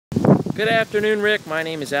Good afternoon, Rick. My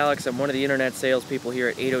name is Alex. I'm one of the internet salespeople here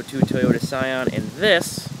at 802 Toyota Scion, and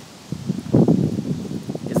this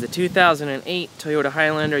is the 2008 Toyota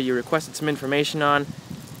Highlander you requested some information on.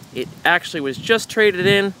 It actually was just traded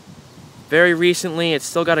in very recently. It's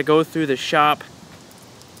still got to go through the shop.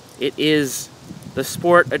 It is the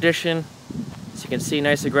Sport Edition. As you can see,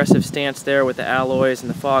 nice aggressive stance there with the alloys and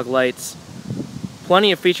the fog lights.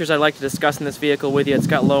 Plenty of features I'd like to discuss in this vehicle with you. It's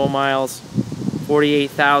got low miles,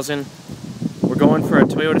 48,000. We're going for a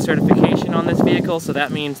Toyota certification on this vehicle, so that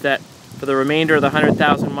means that for the remainder of the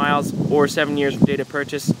 100,000 miles or 7 years from date of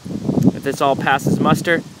purchase, if this all passes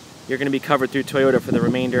muster, you're going to be covered through Toyota for the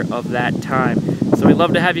remainder of that time. So we'd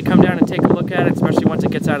love to have you come down and take a look at it, especially once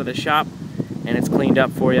it gets out of the shop and it's cleaned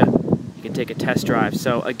up for you. You can take a test drive.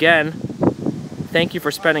 So again, thank you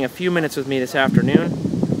for spending a few minutes with me this afternoon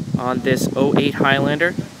on this 08 Highlander.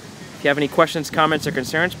 If you have any questions, comments, or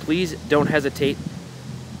concerns, please don't hesitate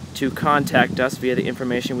to contact us via the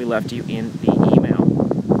information we left you in the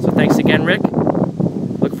email. So thanks again, Rick.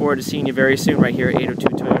 Look forward to seeing you very soon right here at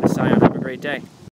 802 Toyota Scion. Have a great day.